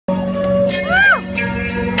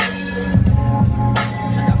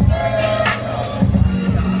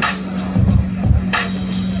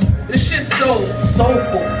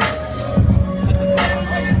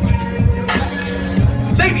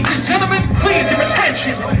seize your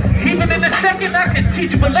attention. Even in a second, I can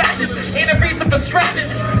teach you a lesson. Ain't a reason for stressing.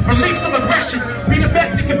 Relieve some aggression. Be the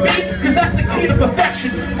best you can be, cause that's the key to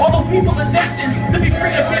perfection. Although people are destined to be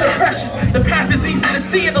free of fear oppression, the path is easy to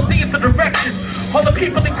see and it'll lead the direction. All the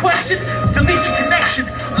people in question, delete your connection.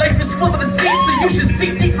 Life is full of the seeds, so you should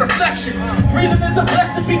see deep reflection. Breathing is a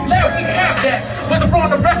blessing, be glad we have that. Whether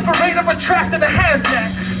on a respirator or trapped in a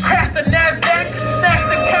hazmat. Crash the NASDAQ, snatch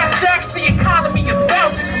the cash stacks, the economy is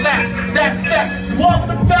bound to collapse. That's fact, swallow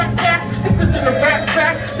the backpack. This isn't a rap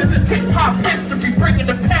track, this is hip-hop history, bringing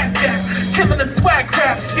the past back. Killing the swag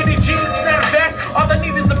crap, skinny jeans, snap back. All I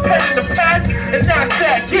need is a pen and a pad, and now it's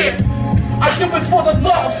that, yeah. I do it for the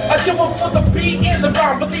love, I do it for the beat and the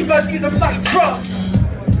rhyme, believe I need them like drugs.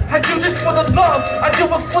 I do this for the love, I do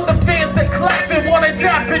it for the fans that clap and wanna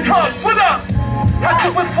dap and hug. What up? I do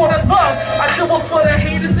it for the love, I do it for the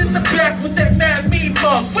haters in the back with that mad mean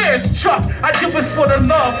mug. Where's Chuck? I do it for the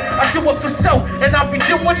love, I do it for self, and I'll be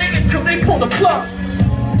doing it until they pull the plug.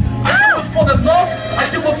 I do it for the love, I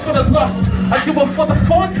do it for the lust, I do it for the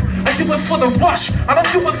fun, I do it for the rush. I don't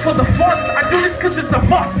do it for the funds, I do this cause it's a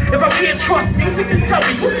must. If I can't trust music, then tell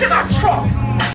me, who can I trust?